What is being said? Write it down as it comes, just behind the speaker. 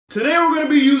Today we're going to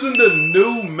be using the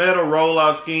new meta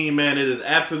rollout scheme, man. It is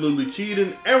absolutely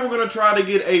cheating, and we're going to try to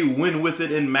get a win with it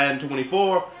in Madden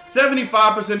 24.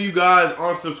 75% of you guys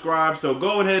aren't subscribed, so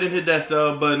go ahead and hit that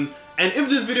sub button. And if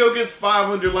this video gets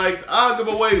 500 likes, I'll give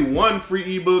away one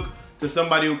free ebook to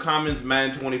somebody who comments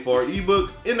Madden 24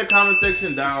 ebook in the comment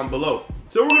section down below.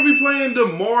 So we're going to be playing the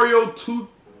Mario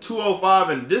 205,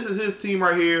 and this is his team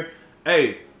right here.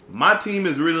 Hey, my team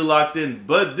is really locked in,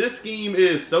 but this scheme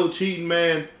is so cheating,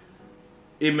 man.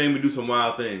 It made me do some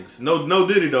wild things. No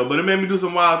Diddy though, but it made me do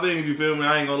some wild things, you feel me?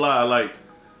 I ain't gonna lie. Like,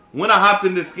 when I hopped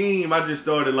in this scheme, I just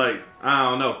started like, I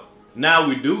don't know. Now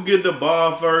we do get the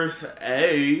ball first,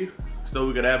 hey, so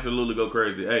we could absolutely go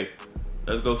crazy. Hey,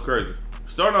 let's go crazy.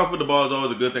 Starting off with the ball is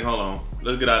always a good thing. Hold on.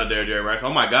 Let's get out of there, Jerry Rice.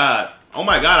 Oh my God. Oh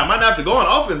my God, I might not have to go on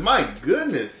offense. My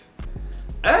goodness.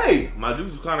 Hey, my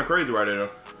juice is kind of crazy right there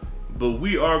though. But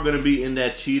we are going to be in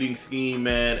that cheating scheme,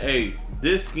 man. Hey,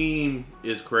 this scheme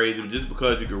is crazy. Just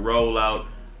because you can roll out,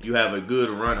 you have a good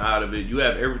run out of it. You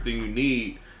have everything you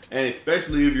need. And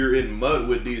especially if you're in mud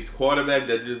with these quarterbacks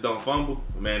that just don't fumble,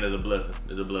 man, it's a blessing.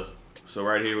 It's a blessing. So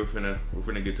right here, we're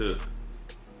finna get to it.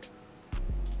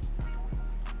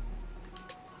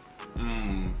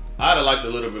 I'd have liked a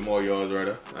little bit more yards right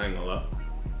there. I ain't gonna lie.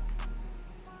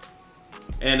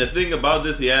 And the thing about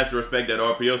this, he has to respect that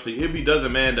RPO. See, if he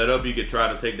doesn't man that up, you could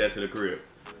try to take that to the crib.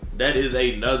 That is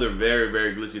another very,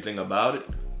 very glitchy thing about it.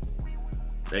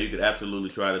 That you could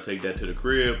absolutely try to take that to the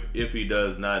crib if he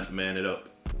does not man it up.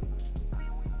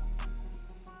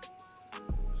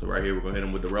 So right here, we're gonna hit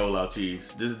him with the rollout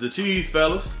cheese. This is the cheese,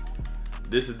 fellas.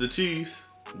 This is the cheese.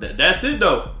 That's it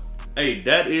though. Hey,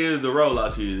 that is the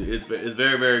rollout cheese. It's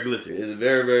very, very glitchy. It's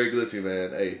very, very glitchy, man.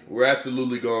 Hey, we're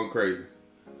absolutely going crazy.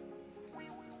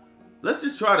 Let's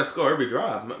just try to score every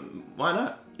drive. Why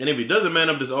not? And if he doesn't man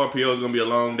up this RPO, it's going to be a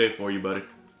long day for you, buddy.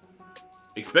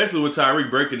 Especially with Tyreek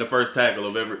breaking the first tackle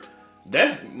of every...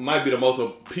 That might be the most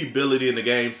OP ability in the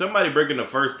game. Somebody breaking the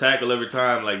first tackle every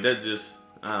time, like that just...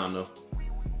 I don't know.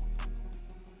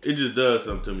 It just does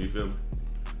something to me, you feel me?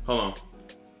 Hold on.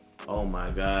 Oh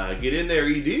my God. Get in there,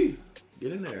 ED.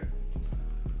 Get in there.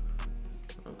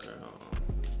 Okay, hold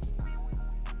on.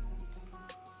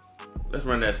 Let's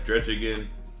run that stretch again.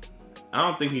 I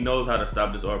don't think he knows how to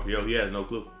stop this RPO. He has no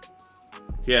clue.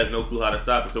 He has no clue how to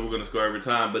stop it, so we're going to score every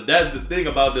time. But that's the thing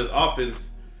about this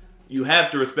offense. You have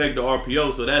to respect the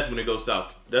RPO, so that's when it goes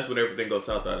south. That's when everything goes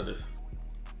south out of this.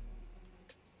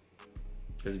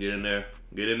 Let's get in there.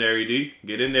 Get in there, ED.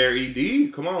 Get in there,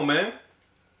 ED. Come on, man.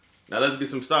 Now let's get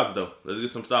some stops, though. Let's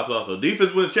get some stops also.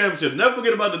 Defense wins championship. Never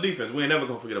forget about the defense. We ain't never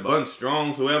going to forget about it. Bunch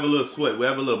strong, so we have a little sweat. We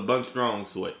have a little bunch strong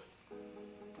sweat.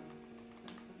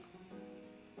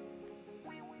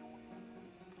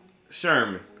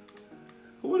 Sherman.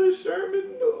 What is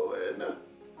Sherman doing?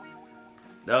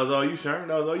 That was all you, Sherman?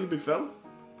 That was all you, big fella?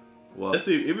 Well, let's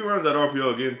see. If he runs that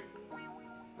RPO again.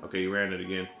 Okay, he ran it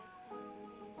again.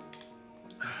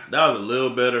 That was a little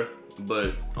better,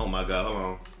 but oh my God, hold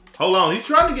on. Hold on. He's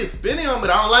trying to get spinning on me.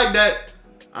 I don't like that.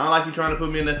 I don't like you trying to put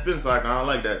me in that spin cycle. I don't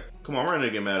like that. Come on, run it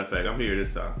again, matter of fact. I'm here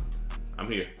this time. I'm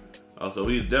here. Also,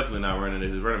 he's definitely not running it.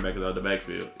 His running back is out the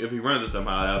backfield. If he runs it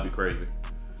somehow, that would be crazy.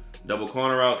 Double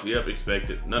corner routes, yep,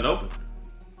 expected. None open.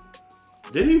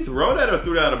 Did he throw that or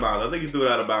threw that out of bounds? I think he threw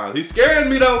it out of bounds. He's scaring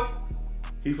me though.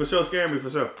 He for sure scaring me for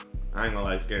sure. I ain't gonna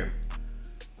lie, scaring me.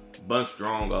 Bunch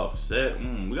strong offset.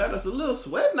 We got us a little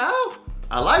sweat now.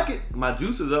 I like it. My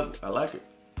juice is up. I like it.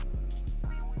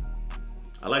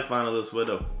 I like finding a little sweat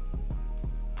though.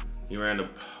 He ran the,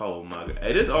 oh my God.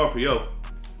 Hey, this RPO.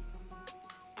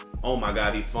 Oh my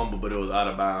God, he fumbled, but it was out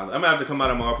of bounds. I'm gonna have to come out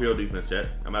of my RPO defense, chat.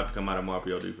 I'm gonna have to come out of my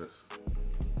RPO defense.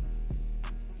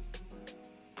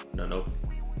 None open.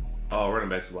 Oh, running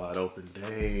back's wide open.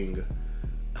 Dang.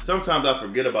 Sometimes I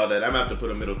forget about that. I'm gonna have to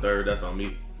put a middle third. That's on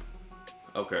me.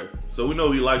 Okay, so we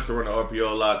know he likes to run the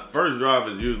RPO a lot. First drive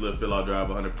is usually a fill-out drive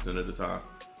 100% of the time.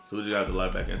 So we just have to lie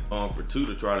back in. On for 2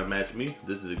 to try to match me.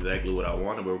 This is exactly what I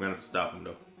wanted, but we're gonna have to stop him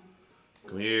though.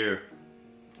 Come here.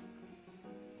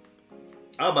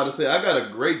 I was about to say, I got a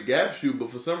great gap shoot,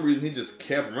 but for some reason, he just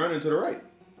kept running to the right.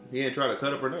 He ain't trying to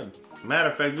cut up or nothing. Matter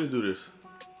of fact, just do this.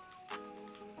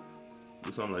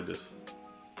 Do something like this.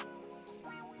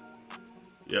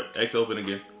 Yep, X open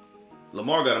again.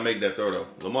 Lamar got to make that throw, though.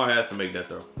 Lamar has to make that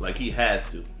throw. Like, he has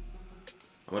to. I'm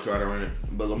going to try to run it.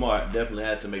 But Lamar definitely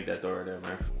has to make that throw right there,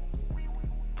 man.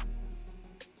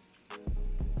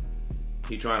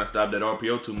 He trying to stop that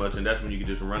RPO too much, and that's when you can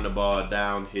just run the ball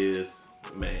down his...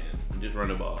 Man, just run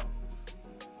the ball.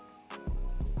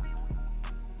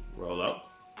 Roll out.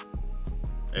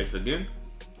 X again.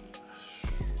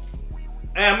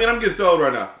 And I mean, I'm getting sold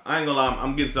right now. I ain't gonna lie,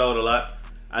 I'm getting sold a lot.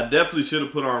 I definitely should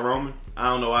have put on Roman. I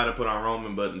don't know why I didn't put on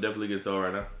Roman, but definitely gets all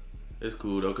right now. It's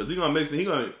cool though, cause he's gonna mix it. He's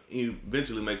gonna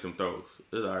eventually make some throws.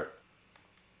 It's alright.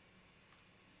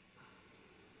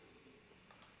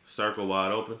 Circle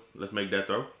wide open. Let's make that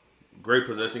throw. Great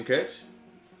possession catch.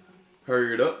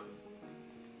 Hurry it up.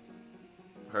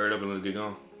 Hurry it up and let's get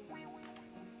going.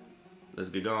 Let's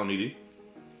get going, ED.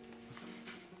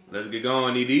 Let's get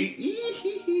going,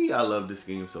 ED. I love this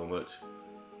scheme so much.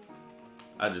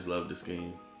 I just love this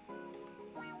scheme.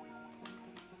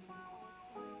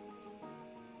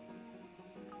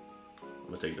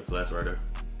 I'm gonna take the flats right there.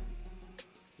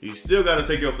 You still gotta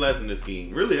take your flats in this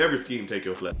scheme. Really, every scheme take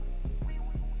your flats.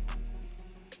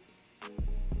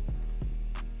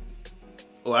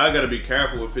 Oh, I gotta be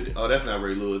careful with 50. Oh, that's not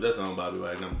Ray Lewis. That's on Bobby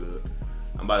Wagner. I'm good.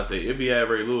 I'm about to say, if he had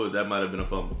Ray Lewis, that might have been a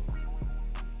fumble.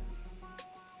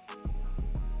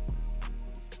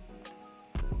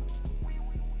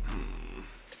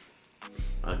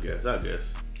 I guess.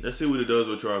 Let's see what it does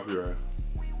with RP right.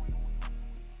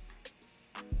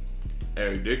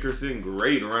 Eric Dickerson,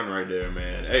 great run right there,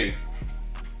 man. Hey,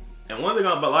 and one thing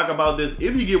I like about this,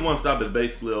 if you get one stop, it's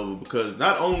basically over, because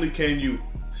not only can you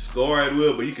score at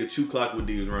will, but you can chew clock with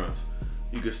these runs.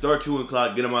 You can start chewing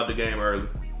clock, get them out the game early.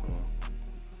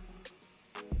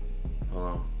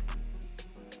 Hold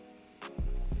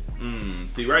on.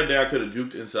 See, right there, I could have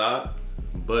juked inside,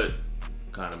 but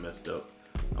kind of messed up.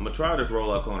 I'm gonna try this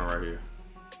rollout corner right here.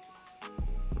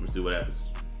 Let me see what happens.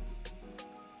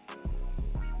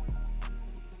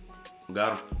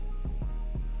 Got him.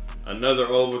 Another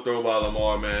overthrow by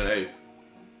Lamar, man. Hey,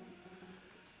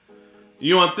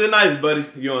 you on thin ice, buddy.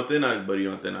 You on thin ice, buddy.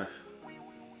 You on thin ice.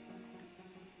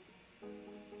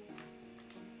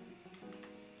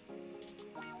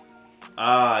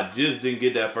 I just didn't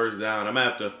get that first down. I'm gonna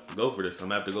have to go for this. I'm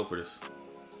gonna have to go for this.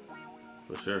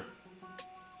 For sure.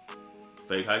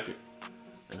 Fake hike it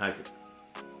and hike it.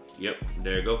 Yep,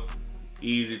 there you go.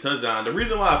 Easy touchdown. The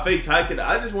reason why I faked hike it,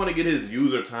 I just want to get his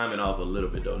user timing off a little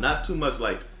bit though. Not too much,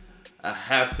 like a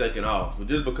half second off. But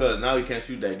just because now he can't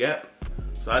shoot that gap.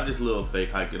 So I just little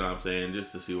fake hike, you know what I'm saying,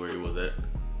 just to see where he was at.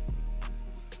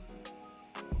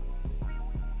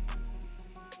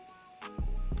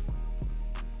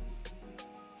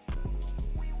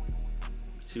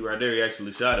 See right there, he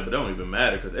actually shot it, but it don't even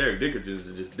matter because Eric Dickerson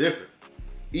is just different.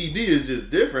 ED is just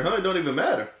different, huh? It don't even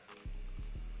matter.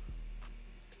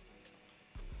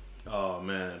 Oh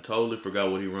man, totally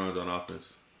forgot what he runs on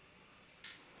offense.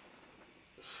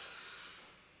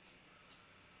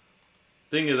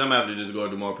 Thing is, I'm gonna have to just go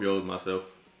do more POs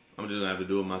myself. I'm just gonna have to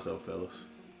do it myself, fellas.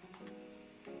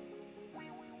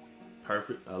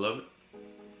 Perfect, I love it.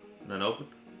 None open,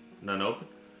 none open.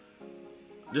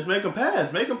 Just make him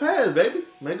pass, baby.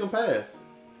 Make him pass.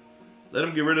 Let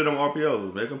him get rid of them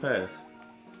RPOs, make him pass.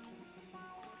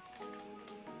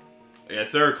 Yes,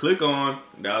 sir. Click on.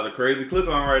 That was a crazy click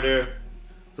on right there.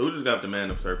 So we just got the man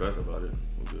up circle. That's about it.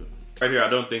 We're good. Right here, I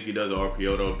don't think he does an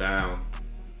RPO though. Down.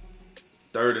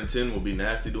 3rd and 10 will be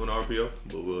nasty doing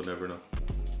RPO, but we'll never know.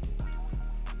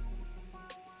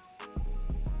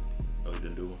 Oh, he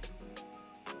didn't do one.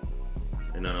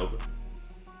 Ain't none open.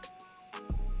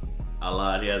 I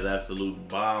lied. He has absolute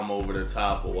bomb over the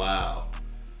top. Wow.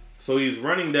 So he's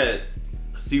running that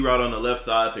C route on the left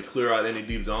side to clear out any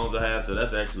deep zones I have, so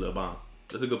that's actually a bomb.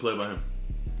 That's a good play by him.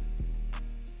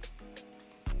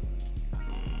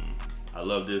 I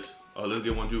love this. Oh, let's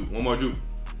get one juke. One more juke.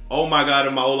 Oh my God,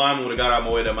 if my old lineman would have got out of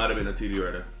my way, that might have been a TD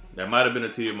right there. That might have been a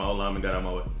TD if my old lineman got out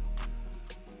of my way.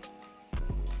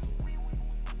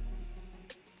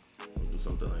 We'll do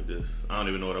something like this. I don't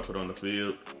even know what I put on the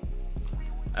field.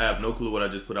 I have no clue what I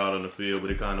just put out on the field,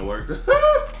 but it kind of worked.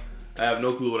 I have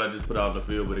no clue what I just put out on the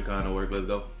field, but it kind of worked. Let's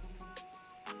go.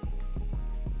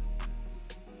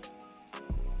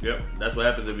 Yep, that's what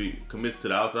happens if he commits to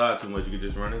the outside too much. You can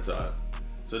just run inside.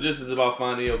 So this is about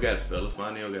finding your gaps, fellas.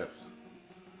 Finding your gaps.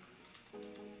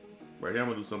 Right here, I'm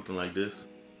gonna do something like this.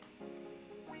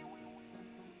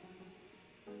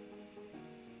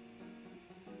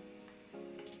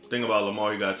 Thing about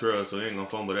Lamar, he got trust, so he ain't gonna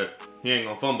fumble that. He ain't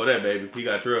gonna fumble that, baby. He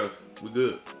got trust. We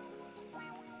good.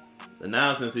 And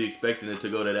now, since he's expecting it to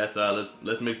go to that side,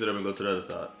 let's mix it up and go to the other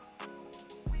side.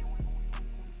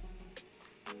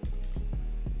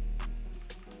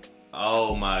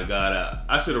 Oh my God,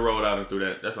 I should have rolled out and threw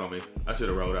that. That's on me. I should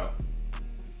have rolled out.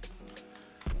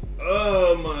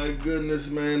 Oh my goodness,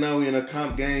 man. Now we in a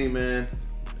comp game, man.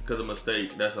 Because of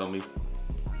mistake. That's on me.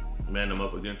 Man them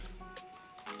up again.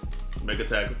 Make a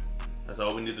tackle. That's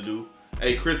all we need to do.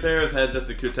 Hey, Chris Harris had just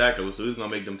secure tackles, so he's going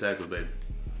to make them tackles, baby.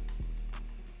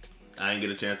 I didn't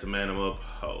get a chance to man him up.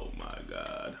 Oh my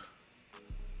God.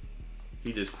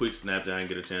 He just quick snapped it. I didn't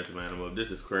get a chance to man him up.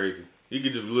 This is crazy. He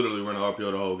could just literally run an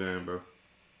RPO the whole game, bro.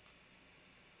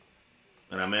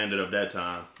 And I manned it up that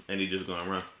time. And he just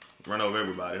gonna run over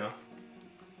everybody, huh?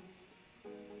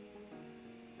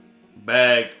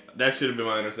 Bag. That should have been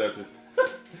my interception.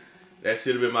 That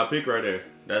should have been my pick right there.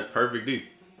 That's perfect D.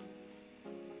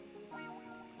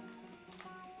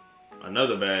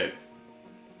 Another bag.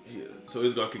 So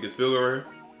he's gonna kick his field goal right here.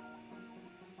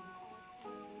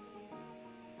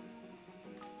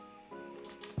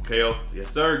 KO. Yes,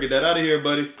 sir. Get that out of here,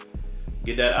 buddy.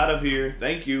 Get that out of here.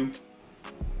 Thank you.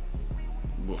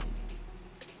 Boom.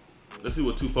 Let's see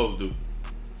what two posts do.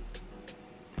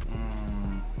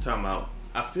 Timeout.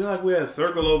 I feel like we had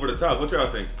circle over the top. What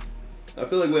y'all think? I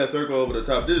feel like we had circle over the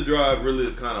top. This drive really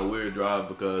is kind of a weird drive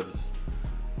because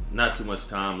not too much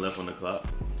time left on the clock.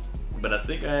 But I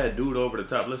think I had dude over the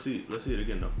top. Let's see it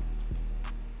again though.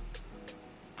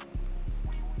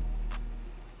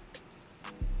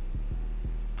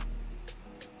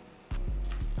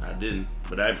 I didn't,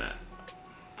 but that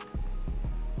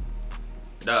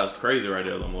was crazy right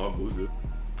there, Lamar. But we good.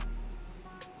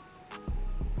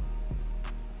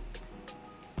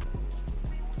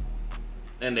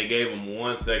 And they gave him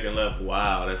 1 second left.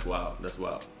 Wow, that's wild. That's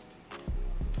wild.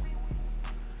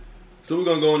 So we're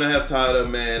gonna go in and have tied up,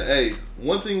 man. Hey,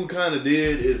 one thing we kind of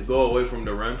did is go away from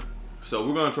the run. So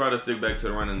we're gonna try to stick back to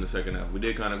the run in the second half. We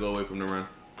did kind of go away from the run.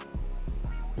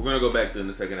 We're gonna go back to in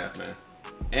the second half, man.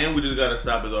 And we just gotta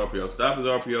stop his RPO. Stop his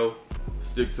RPO,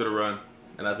 stick to the run,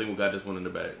 and I think we got this one in the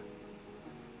bag.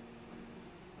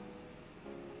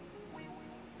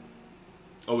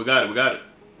 Oh, we got it. We got it.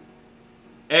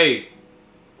 Hey.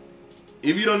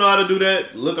 If you don't know how to do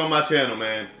that, look on my channel,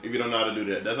 man. If you don't know how to do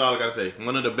that. That's all I gotta say.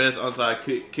 One of the best onside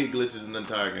kick glitches in the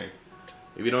entire game.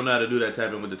 If you don't know how to do that,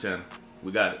 tap in with the channel.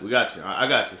 We got it. We got you. I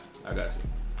got you. I got you.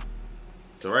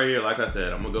 So right here, like I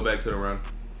said, I'm gonna go back to the run.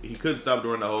 He couldn't stop the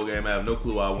run the whole game. I have no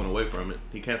clue why I went away from it.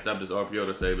 He can't stop this RPO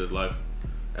to save his life.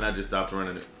 And I just stopped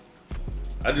running it.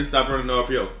 I just stopped running the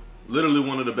RPO. Literally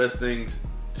one of the best things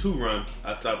to run.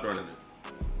 I stopped running it.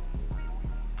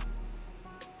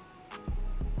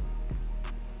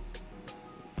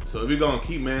 So if you're gonna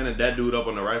keep manning that dude up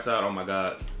on the right side, oh my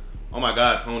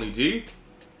god, Tony G.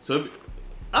 So if, he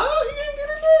didn't get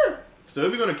in there. So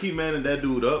if you're gonna keep manning that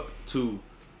dude up to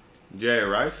Jerry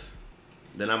Rice,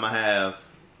 then I'm gonna have,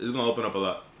 it's gonna open up a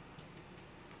lot.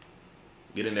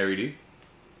 Get in there, ED.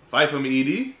 Fight for me,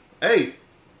 ED. Hey,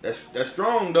 that's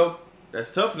strong though.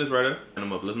 That's toughness right there. Man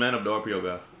him up. Let's man up the RPO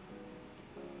guy.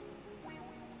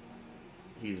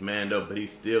 He's manned up, but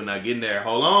he's still not getting there.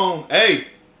 Hold on. Hey.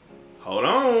 Hold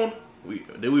on.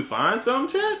 Did we find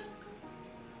something, chat?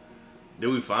 Did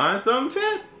we find something,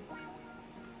 chat?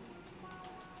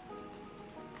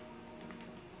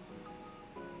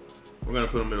 We're gonna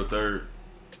put him middle third.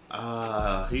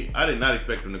 I did not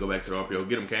expect him to go back to the RPO.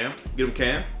 Get him, Cam. Get him,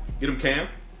 Cam. Get him, Cam.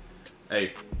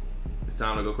 Hey, it's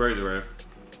time to go crazy, right?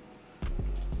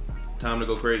 Time to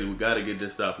go crazy. We gotta get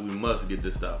this stop. We must get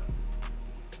this stop.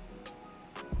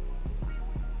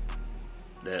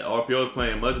 That RPO is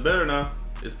playing much better now.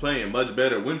 It's playing much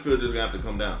better. Winfield just gonna have to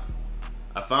come down.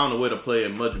 I found a way to play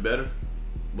it much better,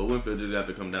 but Winfield just got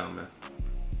to come down, man.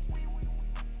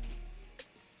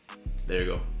 There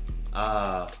you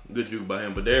go. Good juke by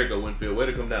him, but there you go, Winfield. Way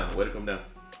to come down. Way to come down.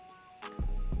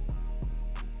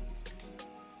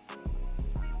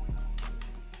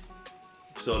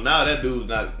 So now that dude's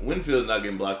not, Winfield's not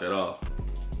getting blocked at all.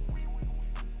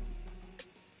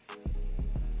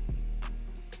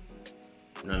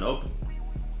 Nothing open.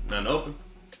 Nothing open.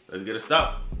 Let's get a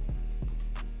stop.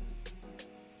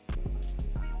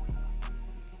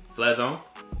 Flat zone.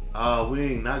 Oh, we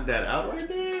ain't knocked that out right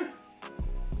there.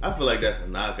 I feel like that's a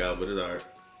knockout, but it's alright.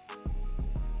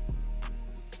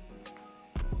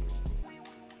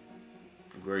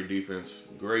 Great defense.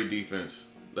 Great defense.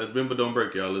 Let's bend but don't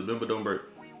break, y'all. Let's bend but don't break.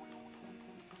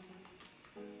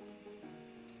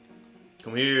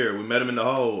 Come here. We met him in the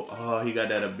hole. Oh, he got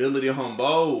that ability on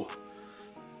Bo.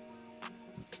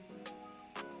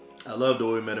 I love the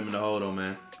way we met him in the hole, though,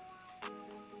 man.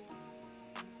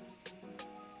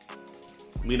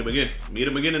 Meet him again. Meet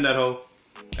him again in that hole.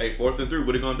 Hey, 4th and 3.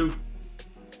 What are you going to do?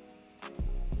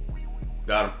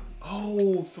 Got him.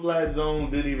 Oh, flat zone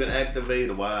didn't even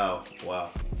activate. Wow. Wow.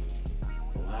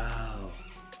 Wow.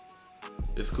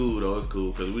 It's cool, though. It's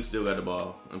cool because we still got the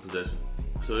ball in possession.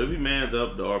 So if he mans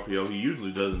up the RPO, he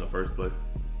usually does in the first play.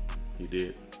 He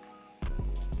did.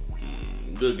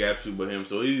 Good gap shoot by him.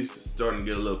 So he's starting to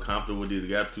get a little comfortable with these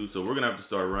gap shoots. So we're going to have to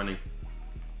start running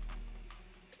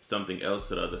something else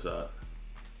to the other side.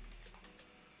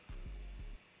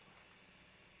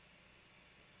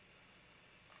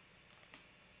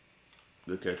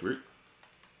 Good catch, Rick.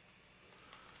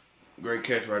 Great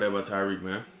catch right there by Tyreek,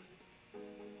 man.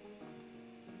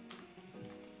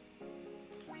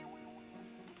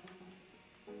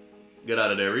 Get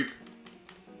out of there, Rick.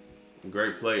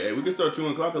 Great play. Hey, we can start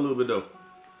chewing clock a little bit, though.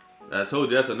 I told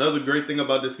you, that's another great thing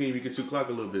about this game. You can chew clock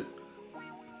a little bit.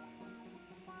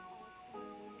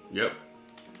 Yep.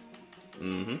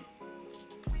 Mm-hmm.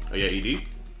 Oh, yeah, ED.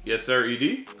 Yes, sir,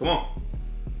 ED. Come on.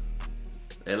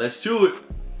 Hey, let's chew it.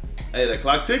 Hey, that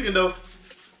clock ticking, though.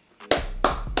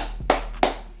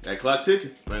 That clock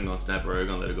ticking. I ain't gonna snap it right. We're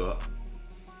gonna let it go out.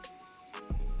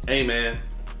 Hey, man.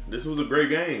 This was a great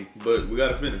game, but we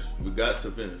gotta finish. We got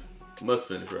to finish. Must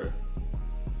finish, right?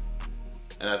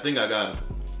 And I think I got him.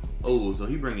 Oh, so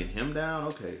he bringing him down?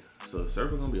 Okay. So the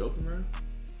circle gonna be open, right?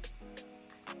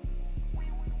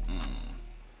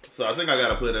 So I think I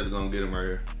got a play that's gonna get him right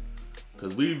here.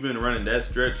 Because we've been running that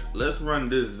stretch. Let's run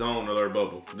this zone alert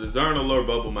bubble. The zone alert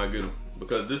bubble might get him.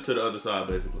 Because this to the other side,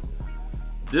 basically.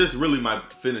 This really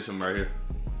might finish him right here.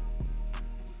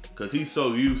 Because he's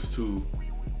so used to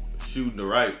shooting the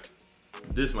right.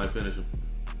 This might finish him.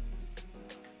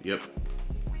 Yep.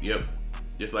 Yep.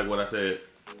 Just like what I said.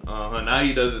 Now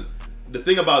he doesn't. The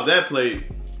thing about that play,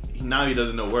 now he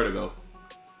doesn't know where to go.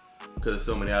 Because there's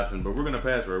so many options. But we're going to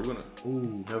pass right. We're going to.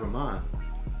 Ooh, never mind.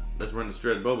 Let's run the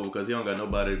stretch bubble because he don't got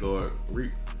nobody to go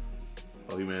reap.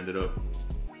 Oh, he manned it up.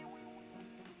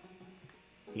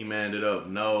 He manned it up.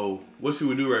 No. What should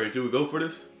we do right here? Should we go for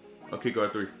this? Or kick our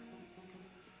 3?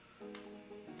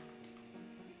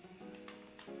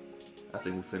 I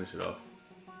think we finish it off.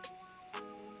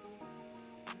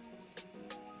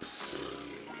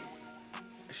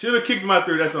 Should have kicked my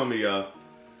 3. That's on me, y'all.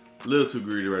 A little too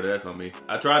greedy right there. That's on me.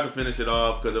 I tried to finish it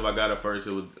off because if I got it first,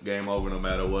 it was game over no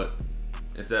matter what.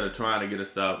 Instead of trying to get a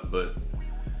stop, but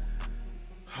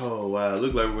oh wow, it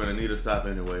looks like we're gonna need a stop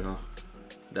anyway, huh?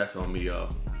 That's on me,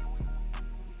 y'all.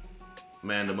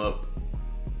 Manned him up.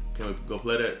 Can we go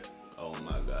play that? Oh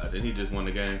my gosh, and he just won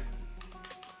the game.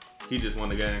 He just won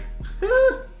the game.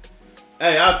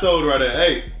 Hey, I sold right there.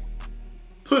 Hey,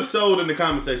 put sold in the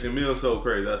comment section. Mill sold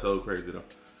crazy. I sold crazy though.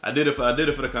 I did it for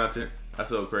the content. I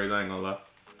sold crazy. I ain't gonna lie.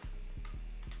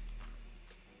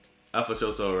 I for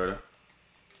sure sold right there.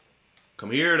 Come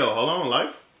here though. Hold on,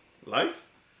 life? Life?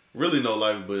 Really no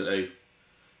life, but hey.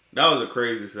 That was a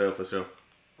crazy sell for sure.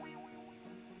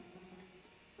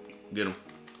 Get him.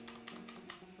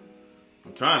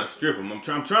 I'm trying to strip him. I'm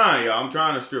trying, y'all. I'm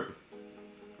trying to strip him.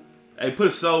 Hey,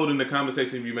 put sold in the comment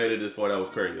section if you made it this far. That was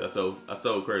crazy. I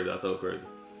sold crazy. I sold crazy.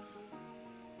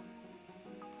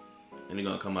 And he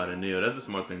gonna come out and kneel. That's a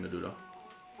smart thing to do though.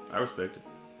 I respect it.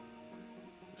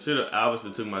 Should have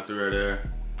obviously took my 3 right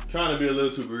there. Trying to be a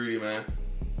little too greedy, man.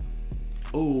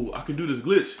 Oh, I can do this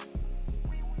glitch.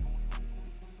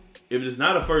 If it's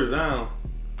not a first down,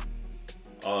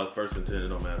 oh, it's 1st and 10. It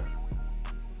don't matter.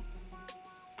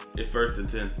 It's 1st and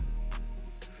 10.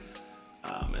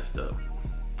 Ah, messed up.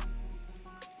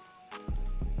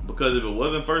 Because if it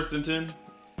wasn't 1st and 10,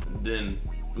 then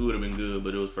it would have been good.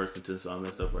 But it was 1st and 10, so I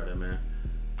messed up right there, man.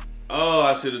 Oh,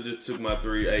 I should have just took my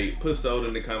 3. Hey, put sold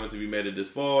in the comments if you made it this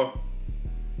far.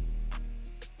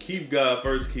 Keep God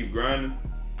first, keep grinding.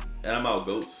 And I'm out,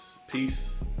 goats.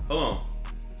 Peace. Hold on.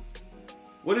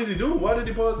 What is he doing? Why did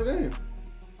he pause the game?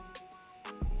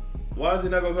 Why is he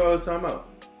not gonna call his timeout?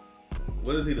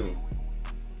 What is he doing?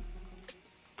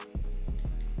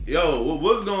 Yo,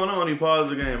 what's going on? He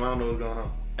paused the game. I don't know what's going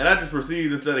on. And I just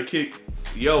received instead of kick.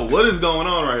 Yo, what is going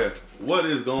on right here? What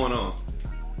is going on?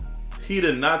 He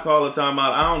did not call a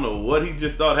timeout. I don't know what he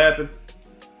just thought happened.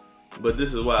 But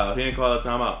this is wild. He ain't call a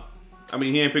timeout. I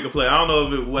mean, he ain't pick a play. I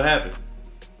don't know what happened.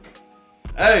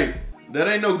 Hey, that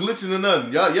ain't no glitching or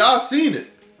nothing. Y'all seen it.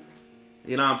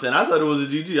 You know what I'm saying? I thought it was a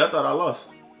GG. I thought I lost.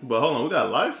 But hold on, we got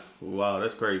life? Wow,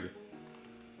 that's crazy.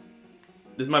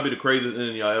 This might be the craziest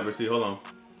ending y'all ever see. Hold on.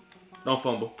 Don't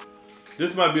fumble.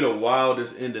 This might be the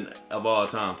wildest ending of all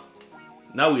time.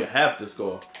 Now we have to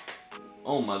score.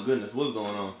 Oh my goodness, what's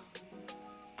going on?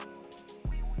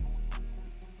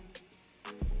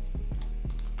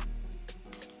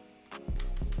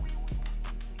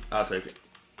 I'll take it.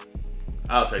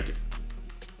 I'll take it.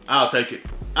 I'll take it.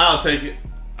 I'll take it.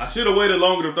 I should have waited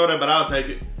longer to throw that, but I'll take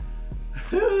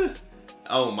it.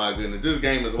 Oh my goodness, this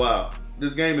game is wild.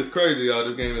 This game is crazy, y'all.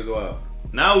 This game is wild.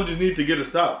 Now we just need to get a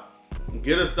stop.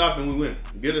 Get a stop and we win.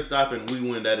 Get a stop and we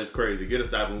win. That is crazy. Get a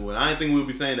stop and we win. I didn't think we would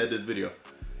be saying that this video.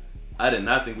 I did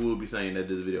not think we would be saying that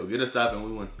this video. Get a stop and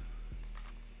we win.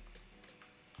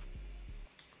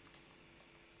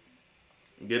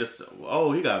 Get a stop.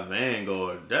 Oh, he got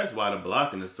Vanguard. That's why the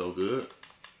blocking is so good.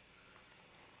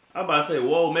 I'm about to say,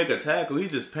 whoa, make a tackle. He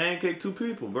just pancaked 2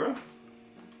 people, bro.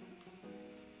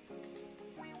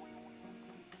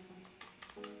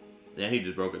 Damn, he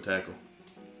just broke a tackle.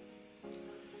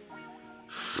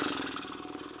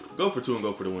 Go for 2 and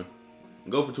go for the win.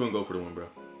 Go for 2 and go for the win, bro.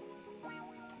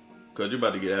 Because you're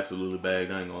about to get absolutely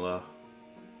bagged, I ain't gonna lie.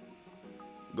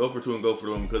 Go for 2 and go for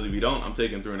the win, because if you don't, I'm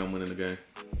taking 3 and I'm winning the game.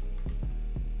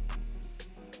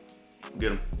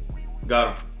 Get him.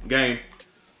 Got him. Game.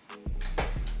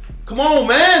 Come on,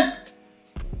 man.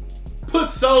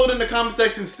 Put sold in the comment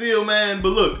section still, man. But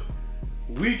look,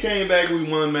 we came back, we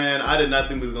won, man. I did not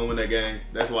think we was going to win that game.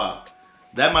 That's wild.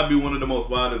 That might be one of the most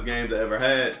wildest games I ever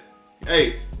had.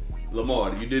 Hey,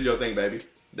 Lamar, you did your thing, baby.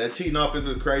 That cheating offense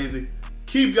is crazy.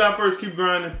 Keep God first, keep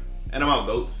grinding. And I'm out,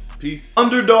 goats. Peace.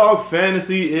 Underdog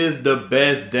Fantasy is the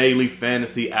best daily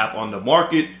fantasy app on the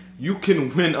market. You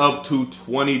can win up to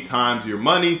 20 times your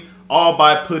money, all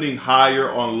by putting higher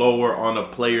or lower on a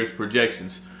player's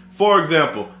projections. For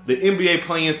example, the NBA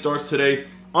play-in starts today.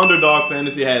 Underdog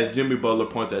Fantasy has Jimmy Butler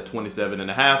points at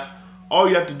 27.5. All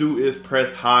you have to do is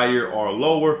press higher or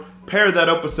lower, pair that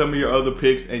up with some of your other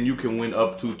picks, and you can win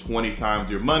up to 20 times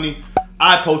your money.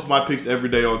 I post my picks every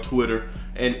day on Twitter,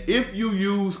 and if you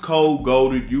use code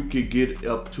GOATED, you can get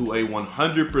up to a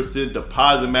 100%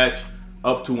 deposit match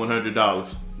up to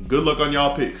 $100. Good luck on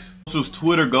y'all picks. This is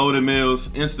Twitter GoatedMills,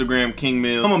 Instagram King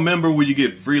Mills. I'm a member where you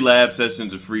get free lab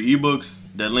sessions and free ebooks.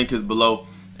 That link is below.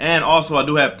 And also I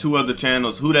do have 2 other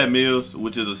channels, Who Dat Mills,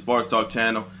 which is a sports talk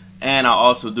channel, and I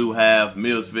also do have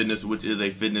Mills Fitness, which is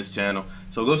a fitness channel.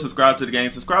 So go subscribe to the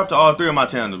game. Subscribe to all 3 of my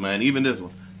channels, man, even this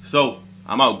one. So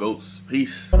I'm out, goats.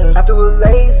 Peace. After a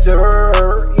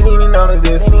laser, you didn't even notice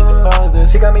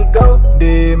this. She got me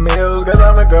goated Mills, cause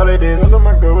I'm a girl at this.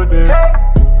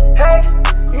 Hey,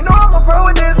 you know I'm a pro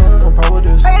with this.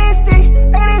 ADSD,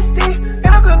 ain't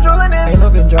no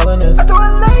controlling this. I threw a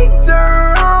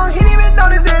laser, he didn't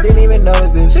even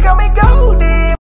notice this. She got me goated.